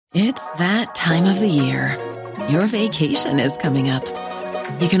It's that time of the year. Your vacation is coming up.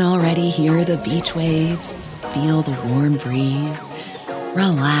 You can already hear the beach waves, feel the warm breeze,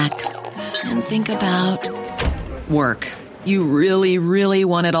 relax, and think about work. You really, really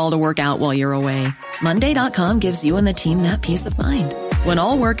want it all to work out while you're away. Monday.com gives you and the team that peace of mind. When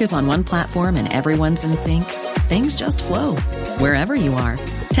all work is on one platform and everyone's in sync, things just flow. Wherever you are,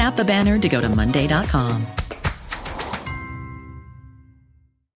 tap the banner to go to Monday.com.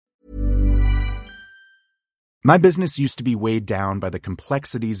 My business used to be weighed down by the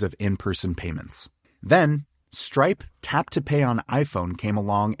complexities of in-person payments. Then, Stripe Tap to Pay on iPhone came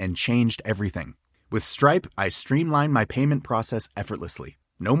along and changed everything. With Stripe, I streamlined my payment process effortlessly.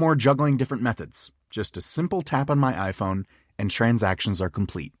 No more juggling different methods. Just a simple tap on my iPhone and transactions are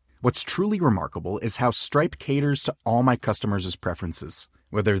complete. What's truly remarkable is how Stripe caters to all my customers' preferences.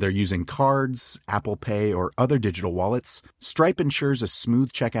 Whether they're using cards, Apple Pay, or other digital wallets, Stripe ensures a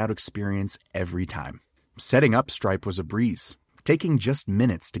smooth checkout experience every time. Setting up Stripe was a breeze, taking just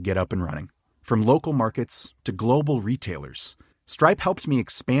minutes to get up and running. From local markets to global retailers, Stripe helped me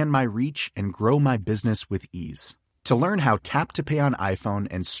expand my reach and grow my business with ease. To learn how Tap to Pay on iPhone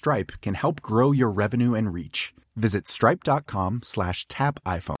and Stripe can help grow your revenue and reach, visit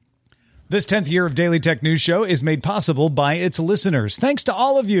stripe.com/tapiphone. This 10th year of Daily Tech News Show is made possible by its listeners. Thanks to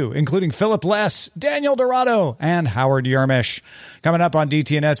all of you, including Philip Less, Daniel Dorado, and Howard Yarmish. Coming up on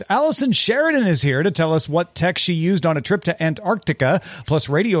DTNS, Allison Sheridan is here to tell us what tech she used on a trip to Antarctica. Plus,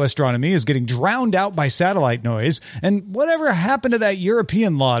 radio astronomy is getting drowned out by satellite noise. And whatever happened to that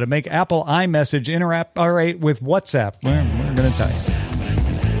European law to make Apple iMessage interoperate with WhatsApp? We're going to tell you.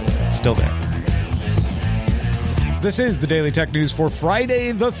 It's still there. This is the Daily Tech News for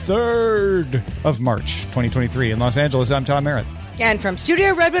Friday, the 3rd of March, 2023. In Los Angeles, I'm Tom Merritt. And from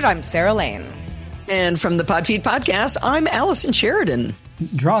Studio Redwood, I'm Sarah Lane. And from the Podfeed Podcast, I'm Allison Sheridan.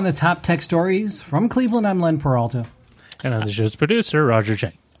 Drawing the top tech stories from Cleveland, I'm Len Peralta. And I'm the show's producer, Roger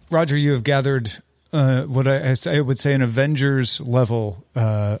Chang. Roger, you have gathered what I would say an Avengers level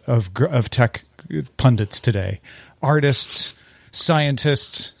of tech pundits today. Artists,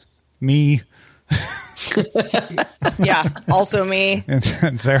 scientists, me. Yeah, also me.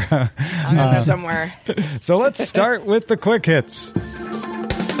 And Sarah. I'm in there somewhere. So let's start with the quick hits.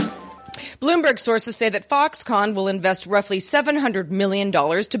 Bloomberg sources say that Foxconn will invest roughly $700 million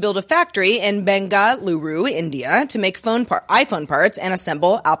to build a factory in Bengaluru, India, to make iPhone parts and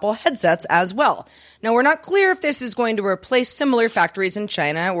assemble Apple headsets as well. Now, we're not clear if this is going to replace similar factories in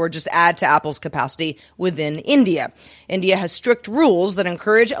China or just add to Apple's capacity within India. India has strict rules that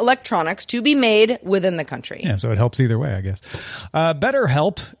encourage electronics to be made within the country. Yeah, so it helps either way, I guess.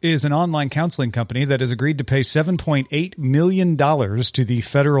 BetterHelp is an online counseling company that has agreed to pay $7.8 million to the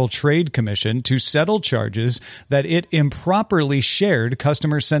Federal Trade Commission to settle charges that it improperly shared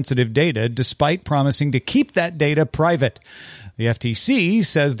customer-sensitive data despite promising to keep that data private. The FTC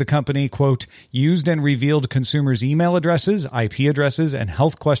says the company, quote, used and revealed consumers' email addresses, IP addresses, and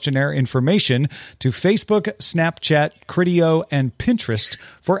health questionnaire information to Facebook, Snapchat, Criteo, and Pinterest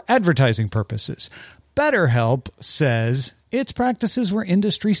for advertising purposes. BetterHelp says its practices were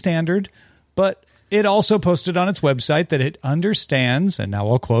industry standard, but it also posted on its website that it understands, and now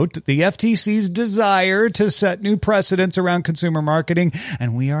I'll quote, the FTC's desire to set new precedents around consumer marketing,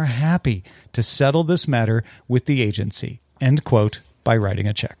 and we are happy to settle this matter with the agency. End quote, by writing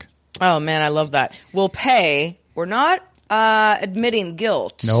a check. Oh, man, I love that. We'll pay. We're not admitting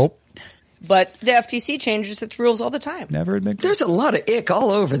guilt. Nope. But the FTC changes its rules all the time. Never admit guilt. There's a lot of ick all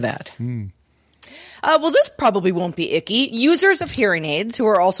over that. Well, this probably won't be icky. Users of hearing aids, who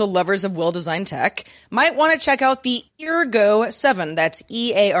are also lovers of well-designed tech, might want to check out the Eargo 7. That's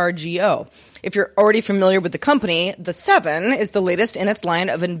EARGO. If you're already familiar with the company, the 7 is the latest in its line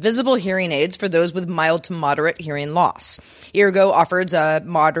of invisible hearing aids for those with mild to moderate hearing loss. Eargo offers a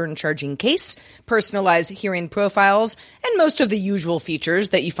modern charging case, personalized hearing profiles, and most of the usual features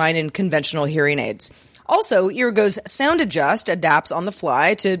that you find in conventional hearing aids. Also, Eargo's Sound Adjust adapts on the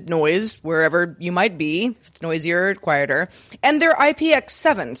fly to noise wherever you might be, if it's noisier or quieter, and they're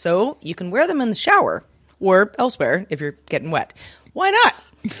IPX7, so you can wear them in the shower or elsewhere if you're getting wet. Why not?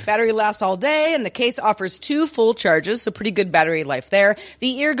 Battery lasts all day, and the case offers 2 full charges, so pretty good battery life there.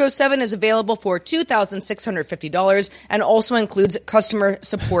 The Eargo 7 is available for $2,650 and also includes customer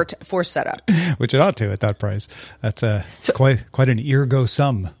support for setup. Which it ought to at that price. That's quite an Eargo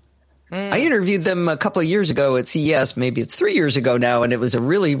sum. I interviewed them a couple of years ago at CES. Maybe it's 3 years ago now, and it was a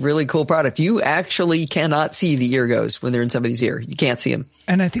really, really cool product. You actually cannot see the eargos when they're in somebody's ear. You can't see them.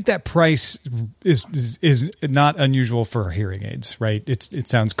 And I think that price is not unusual for hearing aids, right? It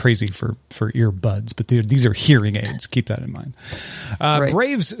sounds crazy for earbuds, but these are hearing aids. Keep that in mind. Right.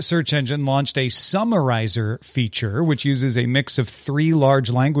 Brave's search engine launched a summarizer feature, which uses a mix of 3 large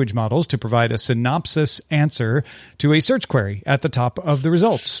language models to provide a synopsis answer to a search query at the top of the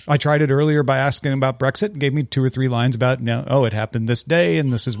results. I tried it earlier by asking about Brexit and gave me 2 or 3 lines about, it happened this day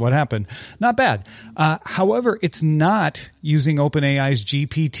and this is what happened. Not bad. However, it's not using OpenAI's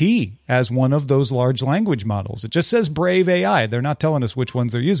GPT as one of those large language models. It just says Brave AI. They're not telling us which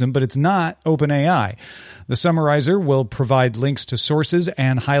ones they're using, but it's not OpenAI. The summarizer will provide links to sources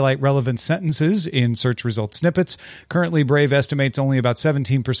and highlight relevant sentences in search result snippets. Currently, Brave estimates only about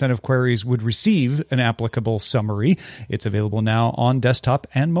 17% of queries would receive an applicable summary. It's available now on desktop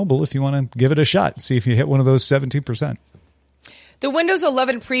and mobile if you want to give it a shot. See if you hit one of those 17%. The Windows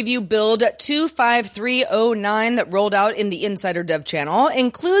 11 preview build 25309 that rolled out in the Insider Dev channel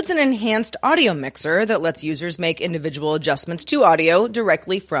includes an enhanced audio mixer that lets users make individual adjustments to audio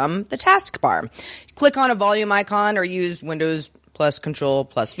directly from the taskbar. Click on a volume icon or use Windows plus Control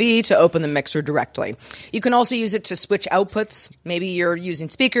plus V to open the mixer directly. You can also use it to switch outputs. Maybe you're using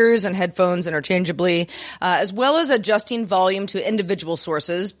speakers and headphones interchangeably, as well as adjusting volume to individual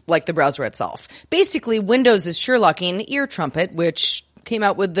sources like the browser itself. Basically, Windows is Sherlocking Ear Trumpet, which came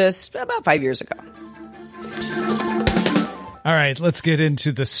out with this about 5 years ago. All right, let's get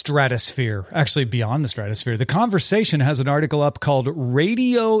into the stratosphere. Actually, beyond the stratosphere. The Conversation has an article up called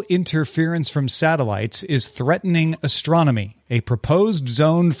Radio Interference from Satellites is Threatening Astronomy. A proposed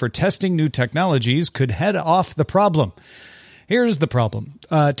zone for testing new technologies could head off the problem. Here's the problem.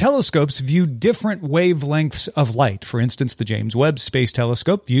 Telescopes view different wavelengths of light. For instance, the James Webb Space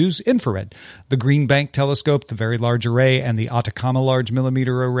Telescope views infrared. The Green Bank Telescope, the Very Large Array, and the Atacama Large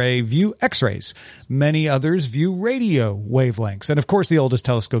Millimeter Array view X-rays. Many others view radio wavelengths. And of course, the oldest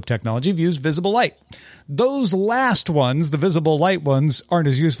telescope technology views visible light. Those last ones, the visible light ones, aren't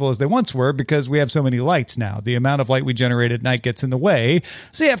as useful as they once were because we have so many lights now. The amount of light we generate at night gets in the way,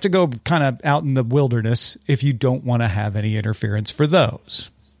 so you have to go kind of out in the wilderness if you don't want to have any interference for those.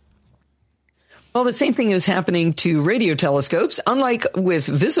 Well, the same thing is happening to radio telescopes. Unlike with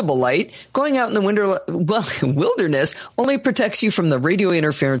visible light, going out in the wilderness only protects you from the radio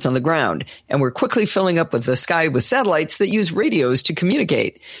interference on the ground. And we're quickly filling up with the sky with satellites that use radios to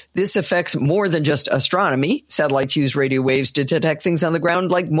communicate. This affects more than just astronomy. Satellites use radio waves to detect things on the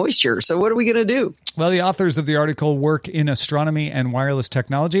ground like moisture. So what are we going to do? Well, the authors of the article work in astronomy and wireless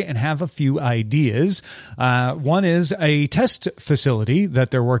technology and have a few ideas. One is a test facility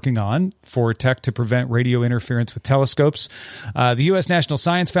that they're working on for tech to prevent radio interference with telescopes. The U.S. National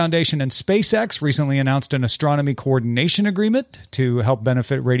Science Foundation and SpaceX recently announced an astronomy coordination agreement to help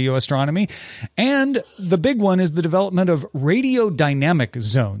benefit radio astronomy. And the big one is the development of radio dynamic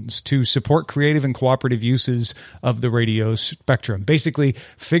zones to support creative and cooperative uses of the radio spectrum. Basically,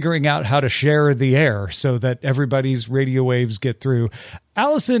 figuring out how to share the air so that everybody's radio waves get through.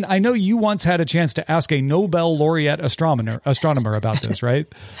 Allison, I know you once had a chance to ask a Nobel laureate astronomer about this, right?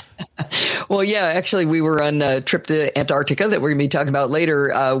 Well, yeah, actually, we were on a trip to Antarctica that we're going to be talking about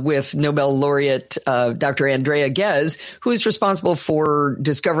later with Nobel laureate Dr. Andrea Ghez, who is responsible for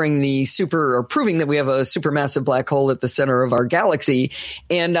discovering proving that we have a supermassive black hole at the center of our galaxy.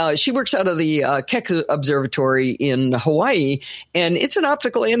 And she works out of the Keck Observatory in Hawaii, and it's an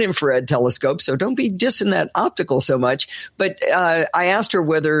optical and infrared telescope, so don't be just in that optical so much. But I asked her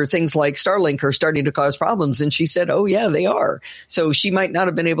whether things like Starlink are starting to cause problems, and she said, oh, yeah, they are. So she might not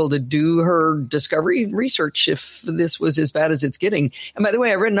have been able to do her discovery research if this was as bad as it's getting. And by the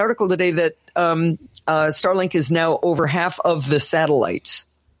way, I read an article today that Starlink is now over half of the satellites.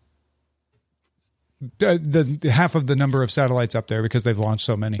 The half of the number of satellites up there because they've launched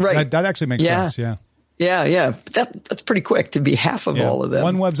so many. Right. That actually makes sense, yeah. Yeah. That's pretty quick to be half of all of them.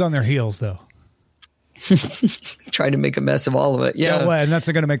 OneWeb's on their heels, though. Trying to make a mess of all of it. Yeah. Well, and that's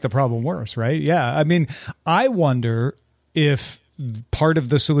going to make the problem worse, right? Yeah. I mean, I wonder if part of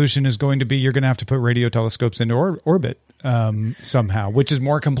the solution is going to be you're going to have to put radio telescopes into orbit somehow, which is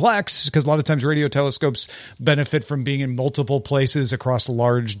more complex because a lot of times radio telescopes benefit from being in multiple places across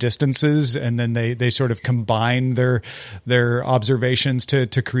large distances, and then they sort of combine their observations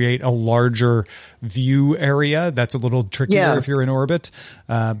to create a larger view area. That's a little trickier if you're in orbit,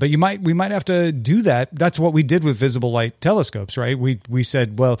 but we might have to do that. That's what we did with visible light telescopes, right? We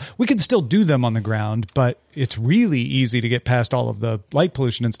said, well, we can still do them on the ground, but it's really easy to get past all of the light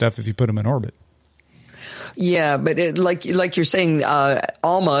pollution and stuff if you put them in orbit. Yeah, but like you're saying,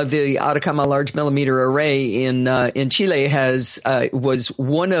 ALMA, the Atacama Large Millimeter Array in Chile, was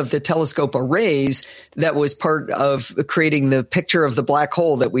one of the telescope arrays that was part of creating the picture of the black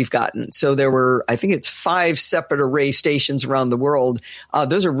hole that we've gotten. So there were, I think it's 5 separate array stations around the world.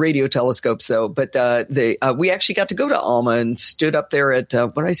 Those are radio telescopes, though. But we actually got to go to ALMA and stood up there at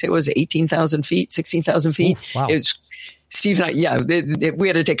what did I say it was 18,000 feet, 16,000 feet. Ooh, wow. It was, Steve and I, we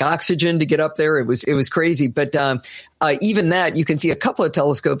had to take oxygen to get up there. It was crazy. But even that, you can see a couple of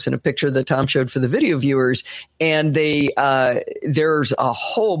telescopes in a picture that Tom showed for the video viewers. And there's a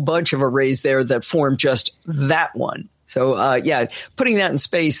whole bunch of arrays there that form just that one. So, putting that in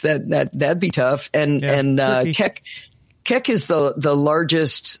space, that'd be tough. And Keck is the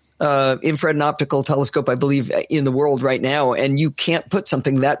largest infrared and optical telescope, I believe, in the world right now. And you can't put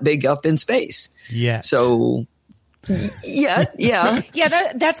something that big up in space. Yeah. So... Yeah.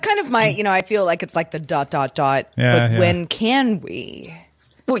 That's kind of my, I feel like it's like the ... When can we?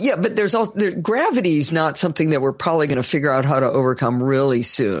 Well, yeah, but there's also gravity is not something that we're probably going to figure out how to overcome really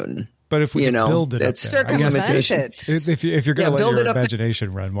soon. But if we build it up there, if you're going to let your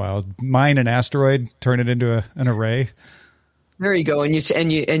imagination run wild, mine an asteroid, turn it into an array. There you go, and you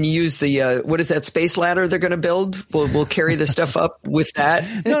use the what is that space ladder they're going to build? We'll carry the stuff up with that.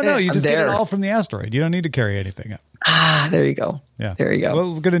 No, you just get it all from the asteroid. You don't need to carry anything up. There you go. Yeah, there you go.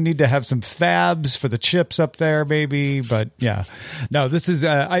 Well, we're going to need to have some fabs for the chips up there, maybe. But yeah, no, this is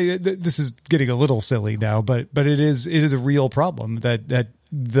this is getting a little silly now, but it is a real problem that.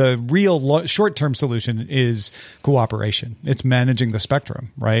 The real short-term solution is cooperation. It's managing the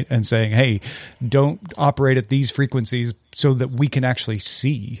spectrum, right? And saying, hey, don't operate at these frequencies so that we can actually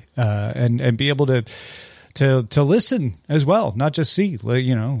see and be able to listen as well, not just see.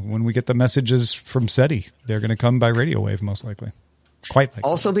 When we get the messages from SETI, they're going to come by radio wave most likely. Quite likely.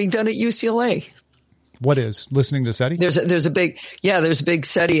 Also being done at UCLA. What is listening to SETI? There's a big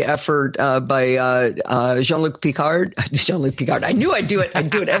SETI effort by Jean-Luc Picard. Jean-Luc Picard. I knew I'd do it.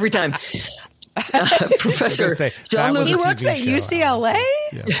 I'd do it every time. Professor Jean-Luc. He works at UCLA.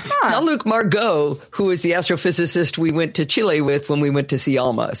 Yeah. Jean-Luc Margot, who is the astrophysicist we went to Chile with when we went to see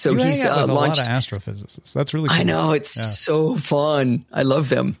ALMA. So he's launched a lot of astrophysicists. That's really cool. I know, it's so fun. I love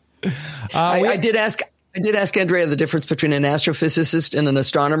them. I did ask Andrea the difference between an astrophysicist and an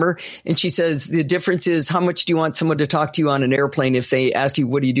astronomer. And she says the difference is how much do you want someone to talk to you on an airplane if they ask you,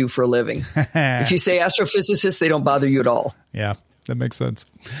 what do you do for a living? If you say astrophysicist, they don't bother you at all. Yeah, that makes sense.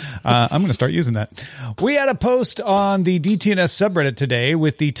 I'm going to start using that. We had a post on the DTNS subreddit today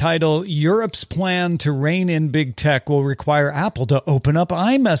with the title, Europe's plan to rein in big tech will require Apple to open up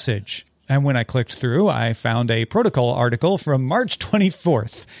iMessage. And when I clicked through, I found a protocol article from March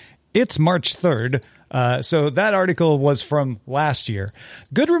 24th. It's March 3rd. So that article was from last year.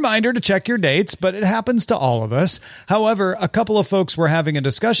 Good reminder to check your dates, but it happens to all of us. However, a couple of folks were having a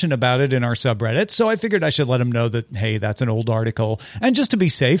discussion about it in our subreddit, so I figured I should let them know that, hey, that's an old article. And just to be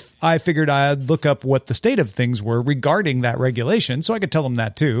safe, I figured I'd look up what the state of things were regarding that regulation, so I could tell them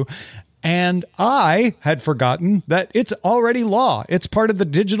that too. And I had forgotten that it's already law. It's part of the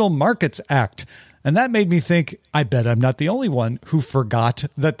Digital Markets Act. And that made me think, I bet I'm not the only one who forgot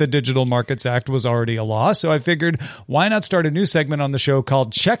that the Digital Markets Act was already a law. So I figured, why not start a new segment on the show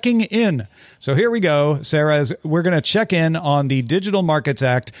called Checking In? So here we go, Sarah. We're going to check in on the Digital Markets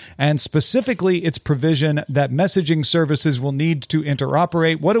Act and specifically its provision that messaging services will need to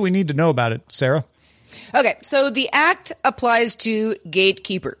interoperate. What do we need to know about it, Sarah? Okay, so the act applies to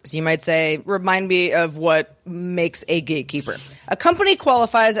gatekeepers. You might say, remind me of what makes a gatekeeper. A company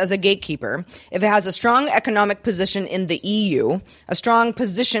qualifies as a gatekeeper if it has a strong economic position in the EU, a strong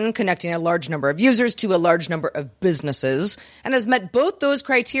position connecting a large number of users to a large number of businesses, and has met both those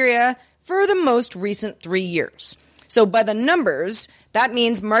criteria for the most recent 3 years. So by the numbers, that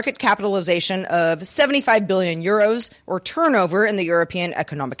means market capitalization of 75 billion euros or turnover in the European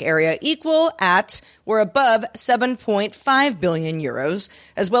Economic Area equal at or above 7.5 billion euros,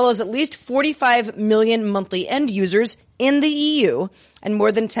 as well as at least 45 million monthly end users in the EU and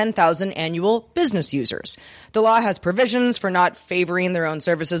more than 10,000 annual business users. The law has provisions for not favoring their own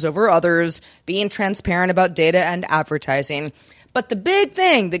services over others, being transparent about data and advertising. But the big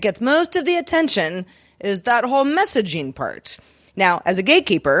thing that gets most of the attention is that whole messaging part. Now, as a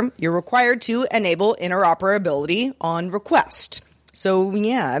gatekeeper, you're required to enable interoperability on request. So,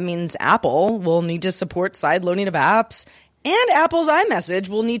 yeah, it means Apple will need to support side loading of apps, and Apple's iMessage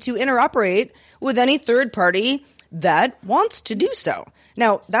will need to interoperate with any third party that wants to do so.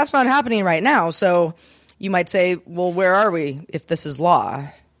 Now, that's not happening right now, so you might say, well, where are we if this is law?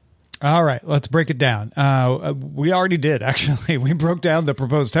 All right, let's break it down. We already did, actually. We broke down the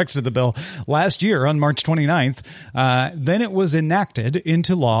proposed text of the bill last year on March 29th. Then it was enacted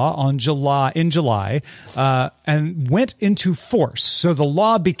into law in July, and went into force. So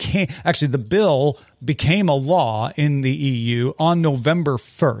the bill became a law in the EU on November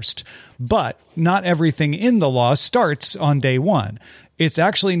 1st. But not everything in the law starts on day one. It's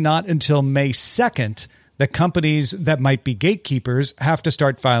actually not until May 2nd the companies that might be gatekeepers have to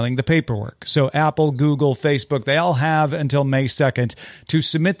start filing the paperwork. So Apple, Google, Facebook, they all have until May 2nd to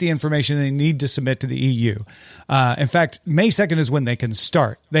submit the information they need to submit to the EU. In fact, May 2nd is when they can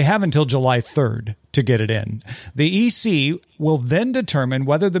start. They have until July 3rd to get it in. The EC will then determine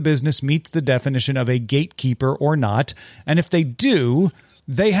whether the business meets the definition of a gatekeeper or not. And if they do,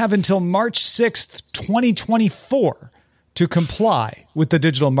 they have until March 6th, 2024 to comply with the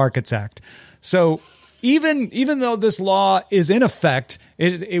Digital Markets Act. So even though this law is in effect,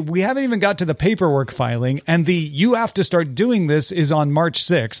 we haven't even got to the paperwork filing, and you have to start doing this is on March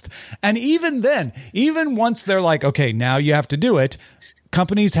 6th. And even then, even once they're like, okay, now you have to do it,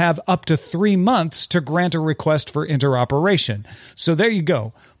 companies have up to 3 months to grant a request for interoperation. So there you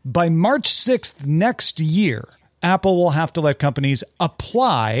go. By March 6th next year, Apple will have to let companies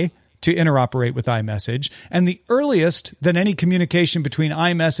apply to interoperate with iMessage. And the earliest that any communication between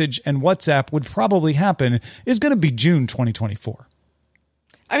iMessage and WhatsApp would probably happen is going to be June 2024.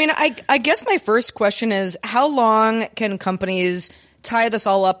 I mean, I guess my first question is, how long can companies tie this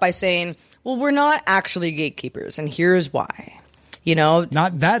all up by saying, well, we're not actually gatekeepers, and here's why? You know,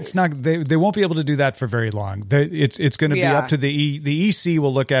 they won't be able to do that for very long. It's going to be up to the EC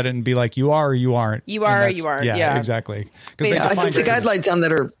will look at it and be like, you are or you aren't. You are or you aren't. Yeah, exactly. I think the guidelines on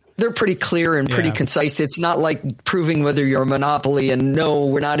that they're pretty clear and pretty concise. It's not like proving whether you're a monopoly and no,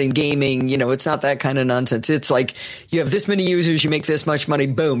 we're not in gaming. You know, it's not that kind of nonsense. It's like you have this many users, you make this much money,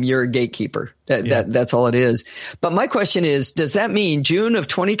 boom, you're a gatekeeper. That's all it is. But my question is, does that mean June of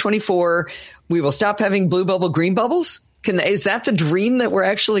 2024, we will stop having blue bubble, green bubbles? Is that the dream that we're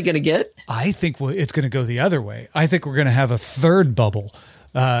actually going to get? I think it's going to go the other way. I think we're going to have a third bubble.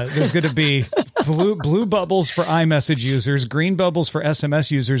 There's going to be blue bubbles for iMessage users, green bubbles for SMS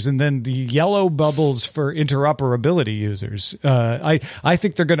users, and then the yellow bubbles for interoperability users. I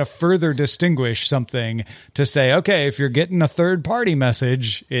think they're going to further distinguish something to say, okay, if you're getting a third-party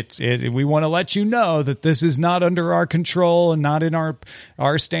message, we want to let you know that this is not under our control and not in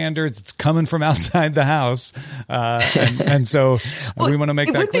our standards. It's coming from outside the house, and so we want to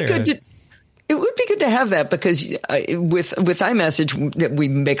make that clear. It would be good to have that because with iMessage, we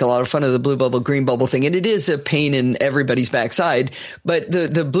make a lot of fun of the blue bubble, green bubble thing, and it is a pain in everybody's backside. But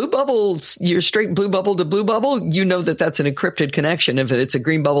the blue bubbles, your straight blue bubble to blue bubble, you know that's an encrypted connection. If it's a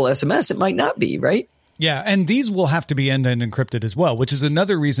green bubble SMS, it might not be, right? Yeah, and these will have to be end-to-end encrypted as well, which is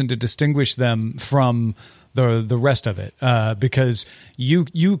another reason to distinguish them from the rest of it, because you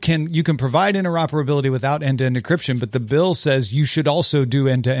can provide interoperability without end-to-end encryption, but the bill says you should also do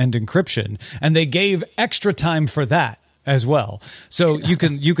end-to-end encryption, and they gave extra time for that as well. So you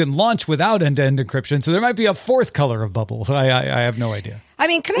can launch without end-to-end encryption. So there might be a fourth color of bubble. I have no idea. I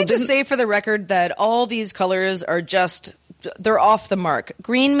mean, can I just say for the record that all these colors are they're off the mark.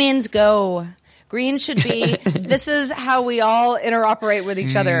 Green means go. Green should be, this is how we all interoperate with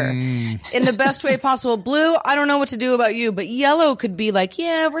each other in the best way possible. Blue, I don't know what to do about you, but yellow could be like,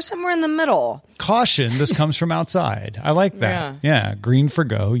 yeah, we're somewhere in the middle. Caution, this comes from outside. I like that. Yeah, green for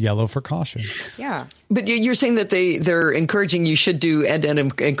go, yellow for caution. Yeah. But you're saying that they're encouraging you should do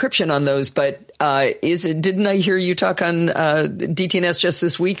end-to-end encryption on those, but didn't I hear you talk on DTNS just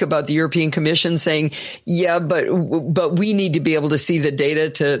this week about the European Commission saying, yeah, but we need to be able to see the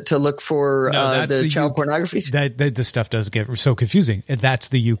data to look for the child pornography? The stuff does get so confusing. That's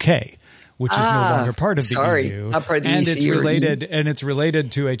the UK. Which is no longer part of the EU, not part of the and EC it's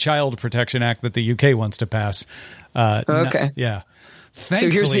related to a Child Protection Act that the UK wants to pass. Okay. So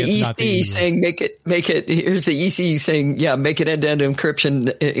here's the EC saying make it. Here's the EC saying, yeah, make it end-to-end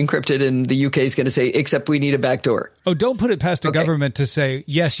encrypted, and the UK is going to say, except we need a backdoor. Oh, don't put it past the government to say,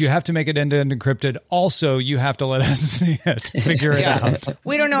 yes, you have to make it end-to-end encrypted. Also, you have to let us see it, figure it out.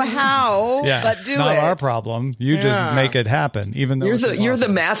 We don't know how, but do not it. Our problem. You just make it happen, even though you're the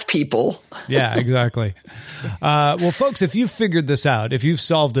math people. Yeah, exactly. Well, folks, if you've figured this out, if you've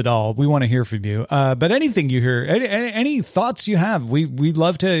solved it all, we want to hear from you. But anything you hear, any thoughts you have, we'd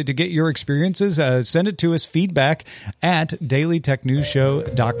love to get your experiences. Send it to us, feedback at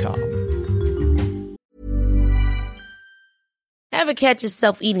dailytechnewsshow.com. Ever catch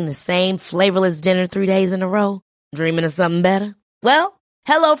yourself eating the same flavorless dinner 3 days in a row? Dreaming of something better? Well,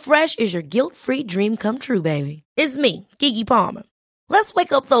 HelloFresh is your guilt-free dream come true, baby. It's me, Keke Palmer. Let's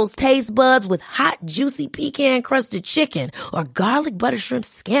wake up those taste buds with hot, juicy pecan-crusted chicken or garlic butter shrimp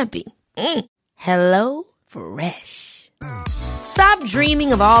scampi. Hello Fresh. Stop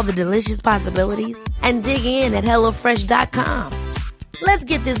dreaming of all the delicious possibilities and dig in at HelloFresh.com. Let's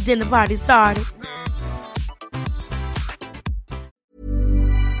get this dinner party started.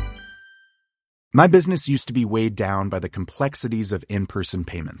 My business used to be weighed down by the complexities of in-person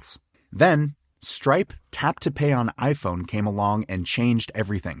payments. Then, Stripe Tap to Pay on iPhone came along and changed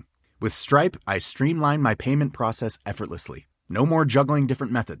everything. With Stripe, I streamlined my payment process effortlessly. No more juggling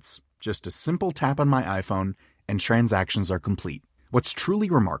different methods. Just a simple tap on my iPhone and transactions are complete. What's truly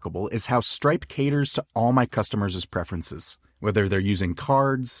remarkable is how Stripe caters to all my customers' preferences. Whether they're using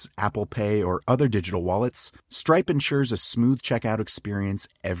cards, Apple Pay, or other digital wallets, Stripe ensures a smooth checkout experience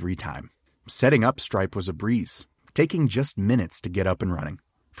every time. Setting up Stripe was a breeze, taking just minutes to get up and running.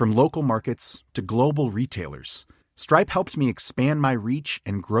 From local markets to global retailers, Stripe helped me expand my reach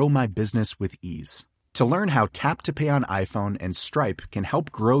and grow my business with ease. To learn how Tap to Pay on iPhone and Stripe can help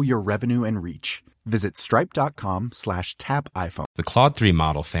grow your revenue and reach, visit stripe.com/tapiphone. The Claude 3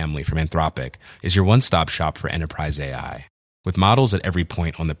 model family from Anthropic is your one-stop shop for enterprise AI. With models at every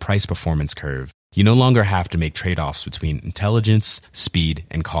point on the price-performance curve, you no longer have to make trade-offs between intelligence, speed,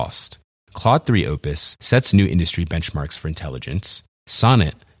 and cost. Claude 3 Opus sets new industry benchmarks for intelligence.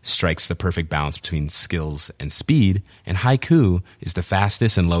 Sonnet strikes the perfect balance between skills and speed, and Haiku is the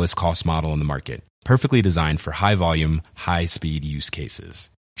fastest and lowest cost model in the market, perfectly designed for high-volume, high-speed use cases.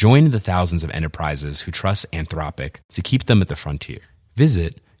 Join the thousands of enterprises who trust Anthropic to keep them at the frontier.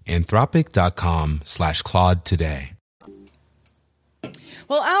 Visit anthropic.com/Claude today.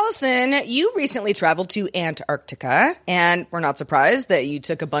 Well, Allison, you recently traveled to Antarctica, and we're not surprised that you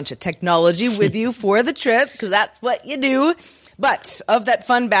took a bunch of technology with you for the trip, because that's what you do. But of that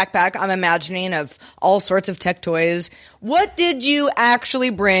fun backpack, I'm imagining of all sorts of tech toys. What did you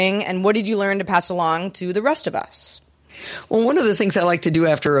actually bring, and what did you learn to pass along to the rest of us? Well, one of the things I like to do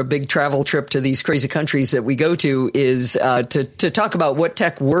after a big travel trip to these crazy countries that we go to is to talk about what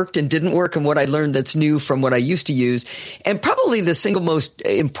tech worked and didn't work and what I learned that's new from what I used to use. And probably the single most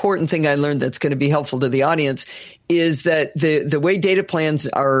important thing I learned that's going to be helpful to the audience is that the way data plans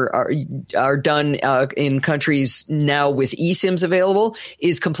are done in countries now with eSIMs available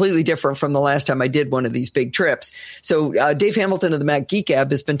is completely different from the last time I did one of these big trips. So Dave Hamilton of the Mac Geek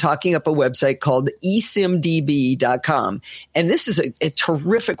Gab has been talking up a website called eSIMDB.com. And this is a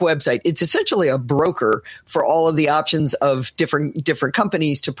terrific website. It's essentially a broker for all of the options of different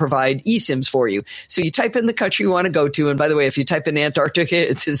companies to provide eSIMs for you. So you type in the country you want to go to. And by the way, if you type in Antarctica,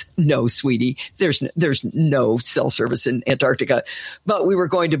 it says, no, sweetie, there's no cell service in Antarctica. But we were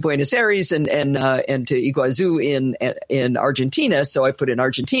going to Buenos Aires and to Iguazu in Argentina. So I put in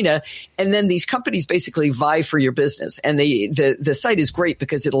Argentina, and then these companies basically vie for your business. And the site is great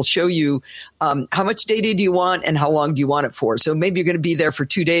because it'll show you how much data do you want and how long do you want it for. So maybe you're going to be there for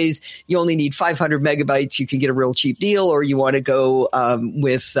 2 days. You only need 500 megabytes. You can get a real cheap deal, or you want to go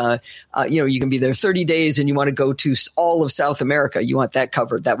you can be there 30 days and you want to go to all of South America. You want that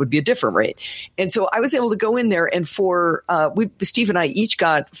covered. That would be a different rate. And so I was able to go in there, and for Steve and I each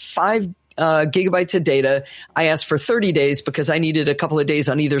got 5 gigabytes of data. I asked for 30 days because I needed a couple of days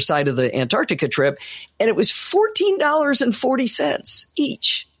on either side of the Antarctica trip, and it was $14.40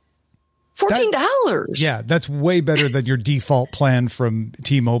 each. $14. Yeah, that's way better than your default plan from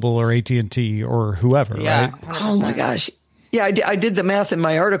T-Mobile or AT&T or whoever, right? 100%. Oh my gosh. Yeah, I did the math in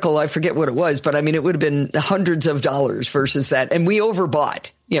my article. I forget what it was, but I mean, it would have been hundreds of dollars versus that. And we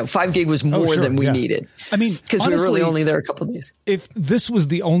overbought. 5 gig was more than we needed. I mean, because we were really only there a couple of days. If this was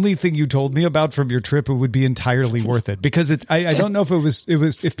the only thing you told me about from your trip, it would be entirely worth it, because I don't know if it was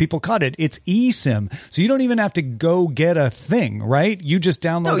if people caught it. It's eSIM, so you don't even have to go get a thing, right? You just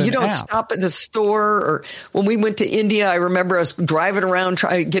download. No, you don't app. Stop at the store. Or when we went to India, I remember us driving around,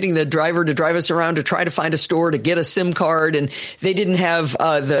 getting the driver to drive us around to try to find a store to get a SIM card, and they didn't have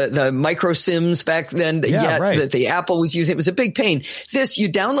the micro SIMs back then yet that the Apple was using. It was a big pain. You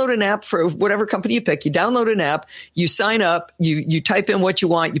download an app for whatever company you pick. You download an app, you sign up, you type in what you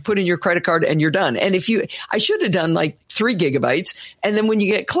want, you put in your credit card, and you're done. And I should have done like 3 gigabytes. And then when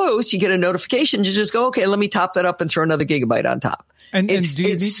you get close, you get a notification. You just go, okay, let me top that up and throw another gigabyte on top. And it's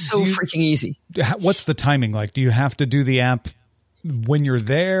freaking easy. What's the timing like? Do you have to do the app when you're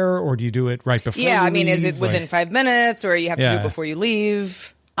there, or do you do it right before? Yeah, you leave? Is it within 5 minutes, or you have to do it before you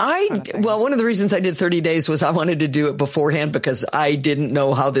leave? One of the reasons I did 30 days was I wanted to do it beforehand because I didn't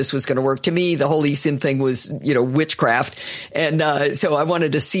know how this was going to work. To me, the whole eSIM thing was, witchcraft. And so I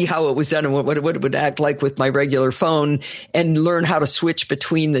wanted to see how it was done and what it would act like with my regular phone and learn how to switch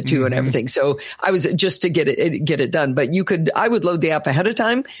between the two and everything. So I was just to get it done. But I would load the app ahead of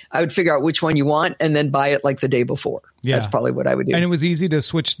time. I would figure out which one you want and then buy it like the day before. Yeah. That's probably what I would do. And it was easy to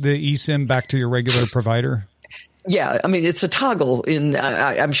switch the eSIM back to your regular provider? Yeah, I mean, it's a toggle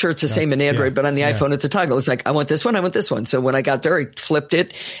I'm sure it's the same in Android, but on the iPhone, it's a toggle. It's like, I want this one, I want this one. So when I got there, I flipped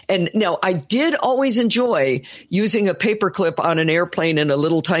it. And now I did always enjoy using a paperclip on an airplane in a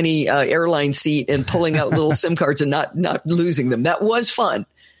little tiny airline seat and pulling out little SIM cards and not losing them. That was fun.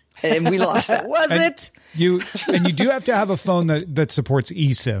 And we lost that. You do have to have a phone that supports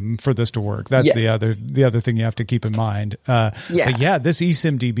eSIM for this to work. That's the other thing you have to keep in mind. But this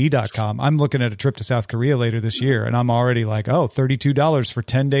eSIMDB.com, I'm looking at a trip to South Korea later this year, and I'm already like, $32 for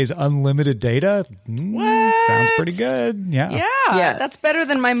 10 days unlimited data? Sounds pretty good. Yeah, that's better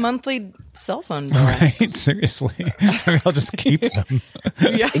than my monthly cell phone bill. Right, seriously. I'll just keep them.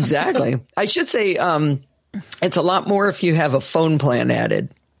 Yeah, exactly. I should say it's a lot more if you have a phone plan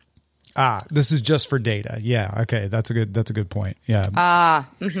added. This is just for data. Yeah. Okay. That's a good point. Yeah.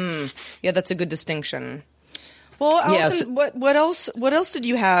 Yeah, that's a good distinction. Well, Allison, what else did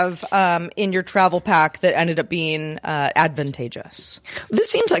you have in your travel pack that ended up being advantageous? This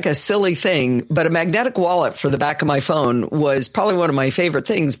seems like a silly thing, but a magnetic wallet for the back of my phone was probably one of my favorite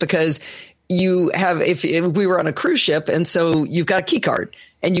things because you have, if we were on a cruise ship, and so you've got a key card.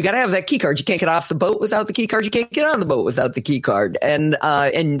 And you got to have that key card. You can't get off the boat without the key card. You can't get on the boat without the key card. And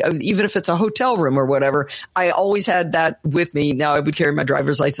even if it's a hotel room or whatever, I always had that with me. Now I would carry my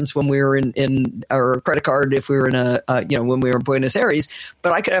driver's license when we were in or credit card if we were in when we were in Buenos Aires.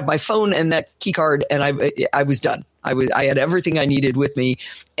 But I could have my phone and that key card, and I was done. I had everything I needed with me.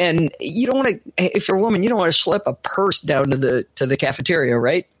 And you don't want to, if you're a woman, you don't want to schlep a purse down to the cafeteria,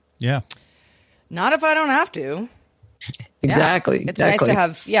 right? Yeah. Not if I don't have to. Exactly. It's nice to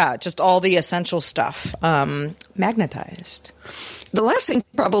have, just all the essential stuff magnetized. The last thing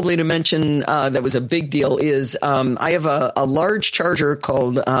probably to mention that was a big deal is I have a large charger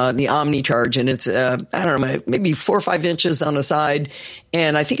called the OmniCharge, and it's, I don't know, maybe 4 or 5 inches on the side.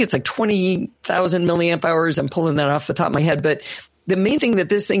 And I think it's like 20,000 milliamp hours. I'm pulling that off the top of my head. But the main thing that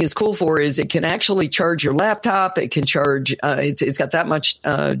this thing is cool for is it can actually charge your laptop. It can charge, it's got that much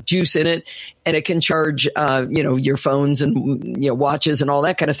juice in it, and it can charge, your phones and, watches and all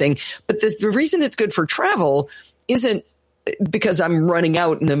that kind of thing. But the reason it's good for travel isn't because I'm running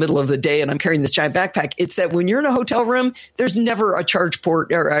out in the middle of the day and I'm carrying this giant backpack. It's that when you're in a hotel room, there's never a charge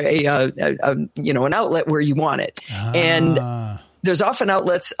port or an outlet where you want it. And there's often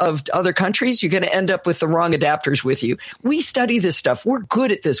outlets of other countries. You're going to end up with the wrong adapters with you. We study this stuff. We're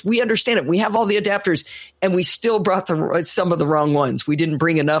good at this. We understand it. We have all the adapters, and we still brought some of the wrong ones. We didn't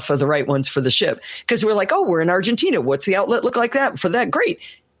bring enough of the right ones for the ship because we're like, we're in Argentina. What's the outlet look like that for that? Great.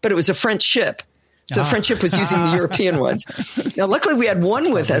 But it was a French ship. So the French ship was using the European ones. Now, luckily we had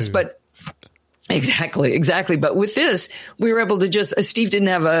one with us, but Exactly. But with this, we were able to just, Steve didn't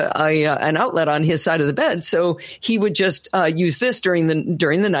have an outlet on his side of the bed. So he would just use this during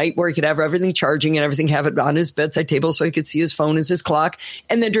the night where he could have everything charging and everything, have it on his bedside table so he could see his phone as his clock.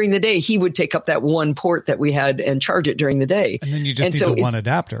 And then during the day, he would take up that one port that we had and charge it during the day. And then you just need the one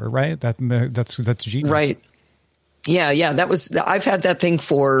adapter, right? That's genius. Right. Yeah. I've had that thing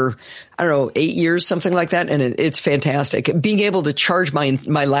for, 8 years, something like that. And it's fantastic. Being able to charge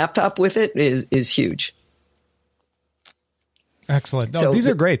my laptop with it is huge. Excellent. These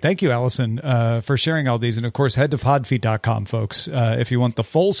are great. Thank you, Allison, for sharing all these. And of course, head to podfeet.com, folks, if you want the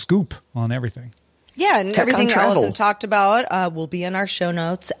full scoop on everything. Yeah. And everything Allison talked about will be in our show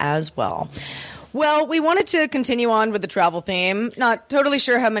notes as well. Well, we wanted to continue on with the travel theme. Not totally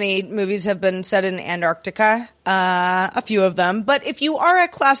sure how many movies have been set in Antarctica, a few of them. But if you are a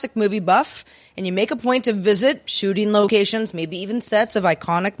classic movie buff and you make a point to visit shooting locations, maybe even sets of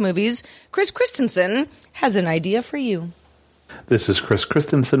iconic movies, Chris Christensen has an idea for you. This is Chris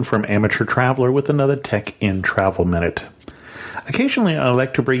Christensen from Amateur Traveler with another Tech in Travel Minute. Occasionally, I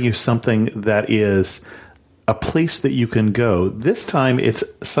like to bring you something that is a place that you can go. This time it's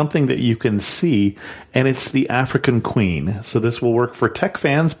something that you can see, and it's the African Queen. So this will work for tech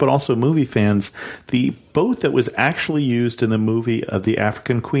fans, but also movie fans. The boat that was actually used in the movie of the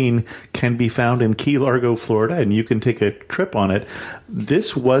African Queen can be found in Key Largo, Florida, and you can take a trip on it.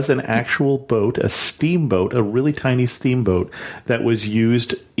 This was an actual boat, a steamboat, a really tiny steamboat that was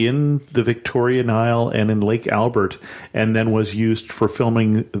used in the Victorian Isle and in Lake Albert, and then was used for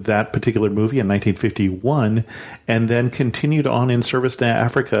filming that particular movie in 1951. Queen, and then continued on in service to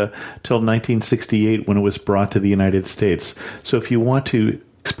Africa till 1968 when it was brought to the United States. So if you want to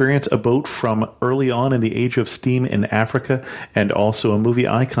experience a boat from early on in the age of steam in Africa and also a movie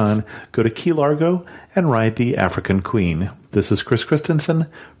icon, go to Key Largo and ride the African Queen. This is Chris Christensen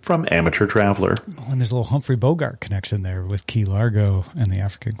from Amateur Traveler. Oh, and there's a little Humphrey Bogart connection there with Key Largo and the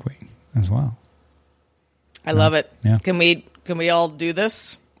African Queen as well. I love it. Yeah. Can we all do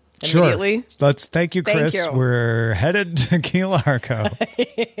this immediately? Sure. Thank you, Chris. Thank you. We're headed to Key Largo.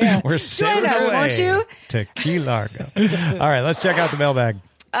 We're sailing us, away won't you? to Key Largo. All right, let's check out the mailbag.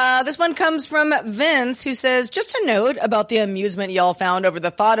 This one comes from Vince, who says, just a note about the amusement y'all found over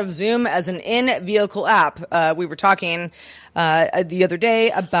the thought of Zoom as an in-vehicle app. We were talking the other day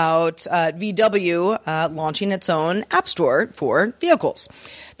about VW launching its own app store for vehicles.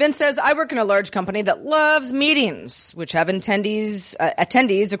 Vince says, I work in a large company that loves meetings, which have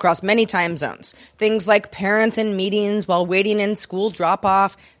attendees across many time zones. Things like parents in meetings while waiting in school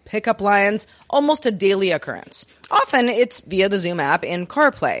drop-off, pickup lines, almost a daily occurrence. Often it's via the Zoom app in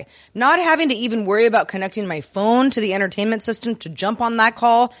CarPlay. Not having to even worry about connecting my phone to the entertainment system to jump on that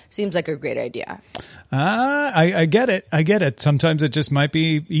call seems like a great idea. I get it. I get it. Sometimes it just might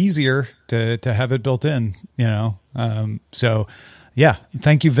be easier to have it built in, you know. So, yeah,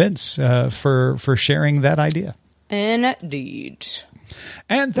 thank you, Vince, for sharing that idea. Indeed.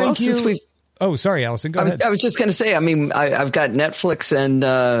 And thank you. Since Oh, sorry, Allison. Go ahead. I was just going to say, I mean, I've got Netflix and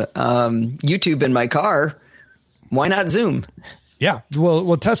YouTube in my car. Why not Zoom? Yeah.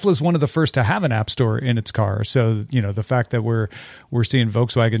 Well, Tesla's one of the first to have an app store in its car. So, you know, the fact that we're seeing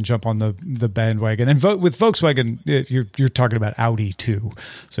Volkswagen jump on the bandwagon, and with Volkswagen, you're talking about Audi too.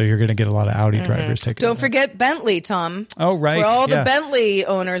 So you're going to get a lot of Audi drivers taking. Don't forget Bentley, Tom. Oh, right. For all the Bentley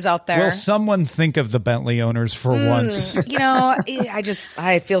owners out there. Will someone think of the Bentley owners for once? You know,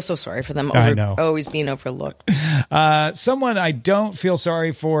 I feel so sorry for them. I know. Always being overlooked. Someone I don't feel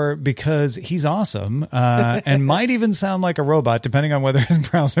sorry for because he's awesome and might even sound like a robot, depending on whether his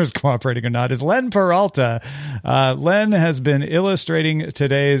browser is cooperating or not, is Len Peralta. Len has been illustrating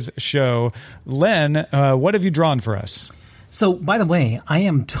today's show. Len, what have you drawn for us? So, by the way, I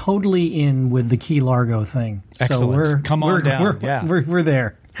am totally in with the Key Largo thing. Excellent. So Come on down. We're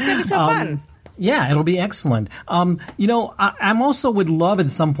there. It's going to be so fun. Yeah, it'll be excellent. You know, I'm also would love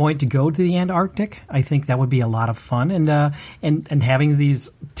at some point to go to the Antarctic. I think that would be a lot of fun, and having these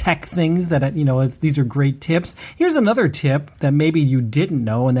tech things that, you know, these are great tips. Here's another tip that maybe you didn't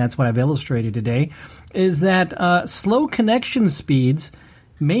know, and that's what I've illustrated today, is that slow connection speeds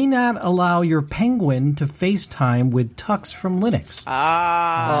may not allow your Penguin to FaceTime with Tux from Linux.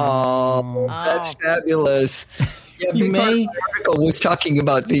 That's fabulous. Yeah, you may. The article was talking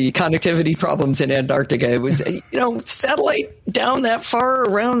about the connectivity problems in Antarctica. It was, you know, satellite down that far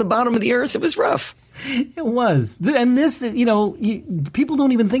around the bottom of the Earth. It was rough. It was, and this, you know, people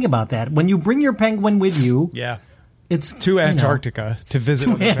don't even think about that. When you bring your Penguin with you, it's to Antarctica to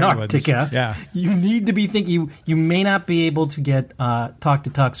visit to Antarctica. Yeah, you need to be thinking. You may not be able to get talk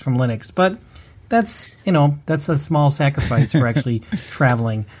to Tux from Linux, but that's a small sacrifice for actually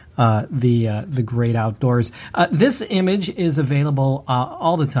traveling the great outdoors. This image is available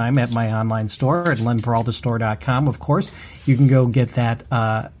all the time at my online store at lenperaltastore.com. Of course, you can go get that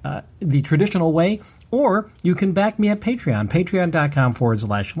the traditional way, or you can back me at Patreon,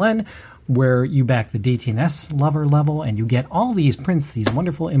 patreon.com/Len, where you back the DTNS lover level, and you get all these prints, these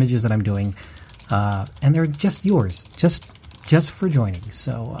wonderful images that I'm doing, and they're just yours, just for joining.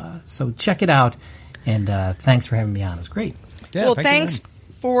 So check it out, and thanks for having me on. It's great. Yeah, well, thanks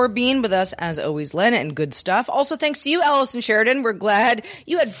for being with us, as always, Len, and good stuff. Also, thanks to you, Allison Sheridan. We're glad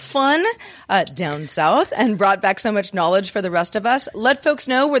you had fun down south and brought back so much knowledge for the rest of us. Let folks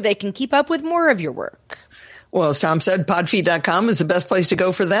know where they can keep up with more of your work. Well, as Tom said, podfeet.com is the best place to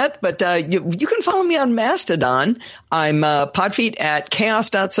go for that. But you can follow me on Mastodon. I'm podfeet at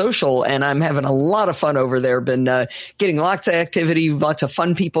chaos.social, and I'm having a lot of fun over there. Been getting lots of activity, lots of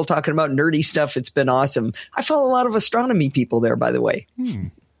fun people talking about nerdy stuff. It's been awesome. I follow a lot of astronomy people there, by the way.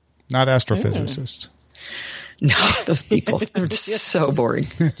 Not astrophysicists. No, those people are so boring.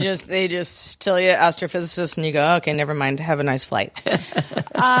 They just tell you astrophysicists, and you go, okay, never mind. Have a nice flight.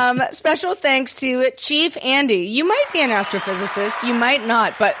 Special thanks to Chief Andy. You might be an astrophysicist, you might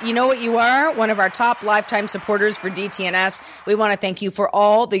not, but you know what you are? One of our top lifetime supporters for DTNS. We want to thank you for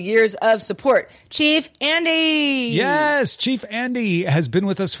all the years of support. Chief Andy! Yes, Chief Andy has been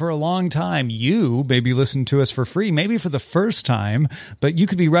with us for a long time. You maybe listen to us for free, maybe for the first time, but you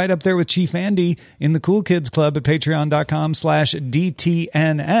could be right up there with Chief Andy in the Cool Kids Club Club at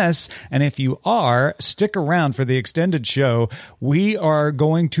patreon.com/DTNS. And if you are, stick around for the extended show. We are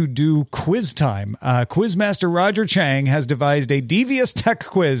going to do quiz time. Quizmaster Roger Chang has devised a devious tech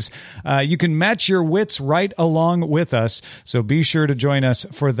quiz. You can match your wits right along with us. So be sure to join us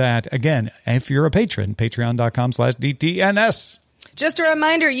for that. Again, if you're a patron, patreon.com/DTNS. Just a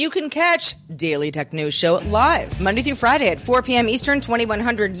reminder, you can catch Daily Tech News Show live Monday through Friday at 4 p.m. Eastern,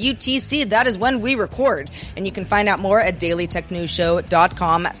 2100 UTC. That is when we record. And you can find out more at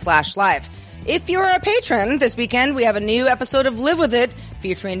dailytechnewsshow.com/live. If you're a patron, this weekend we have a new episode of Live With It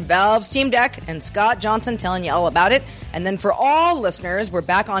featuring Valve Steam Deck and Scott Johnson telling you all about it. And then for all listeners, we're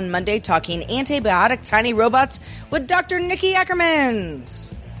back on Monday talking antibiotic tiny robots with Dr. Nikki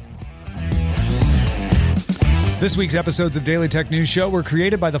Ackermans. This week's episodes of Daily Tech News Show were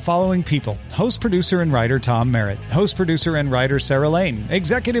created by the following people. Host, producer, and writer Tom Merritt. Host, producer, and writer Sarah Lane.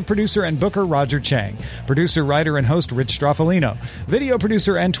 Executive producer and booker Roger Chang. Producer, writer, and host Rich Straffolino. Video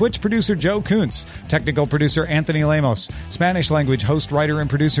producer and Twitch producer Joe Kuntz. Technical producer Anthony Lemos. Spanish language host, writer, and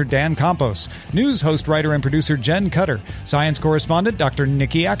producer Dan Campos. News host, writer, and producer Jen Cutter. Science correspondent Dr.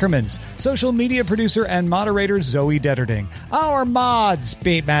 Nikki Ackermans. Social media producer and moderator Zoe Detterding. Our mods,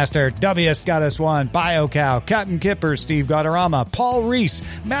 Beatmaster, W. Scottus1, BioCow, Captain Kipper, Steve Gauderama, Paul Reese,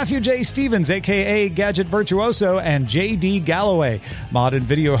 Matthew J. Stevens, a.k.a. Gadget Virtuoso, and J.D. Galloway. Mod and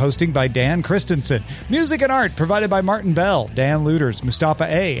video hosting by Dan Christensen. Music and art provided by Martin Bell, Dan Luters, Mustafa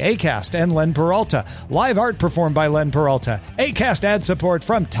A., Acast, and Len Peralta. Live art performed by Len Peralta. Acast ad support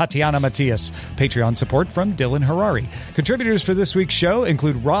from Tatiana Matias. Patreon support from Dylan Harari. Contributors for this week's show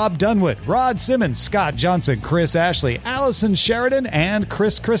include Rob Dunwood, Rod Simmons, Scott Johnson, Chris Ashley, Allison Sheridan, and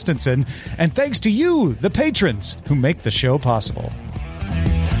Chris Christensen. And thanks to you, the patrons, who make the show possible.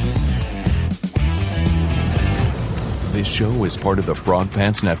 This show is part of the Frog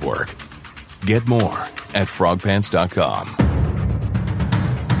Pants Network. Get more at frogpants.com.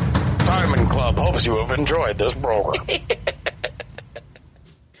 Diamond Club hopes you have enjoyed this program.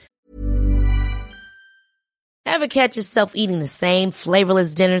 Ever catch yourself eating the same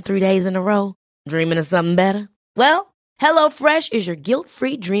flavorless dinner 3 days in a row? Dreaming of something better? Well, HelloFresh is your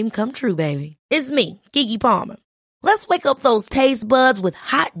guilt-free dream come true, baby. It's me, Keke Palmer. Let's wake up those taste buds with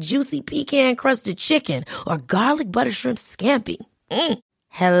hot, juicy pecan-crusted chicken or garlic butter shrimp scampi.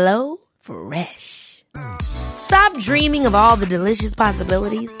 Hello Fresh. Stop dreaming of all the delicious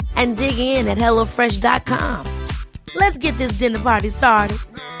possibilities and dig in at HelloFresh.com. Let's get this dinner party started.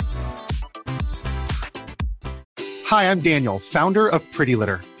 Hi, I'm Daniel, founder of Pretty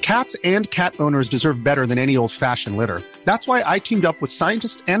Litter. Cats and cat owners deserve better than any old-fashioned litter. That's why I teamed up with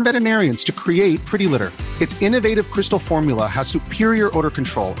scientists and veterinarians to create Pretty Litter. Its innovative crystal formula has superior odor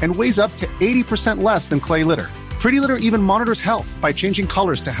control and weighs up to 80% less than clay litter. Pretty Litter even monitors health by changing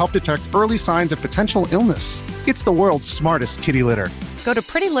colors to help detect early signs of potential illness. It's the world's smartest kitty litter. Go to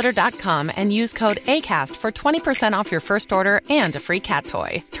prettylitter.com and use code ACAST for 20% off your first order and a free cat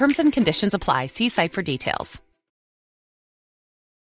toy. Terms and conditions apply. See site for details.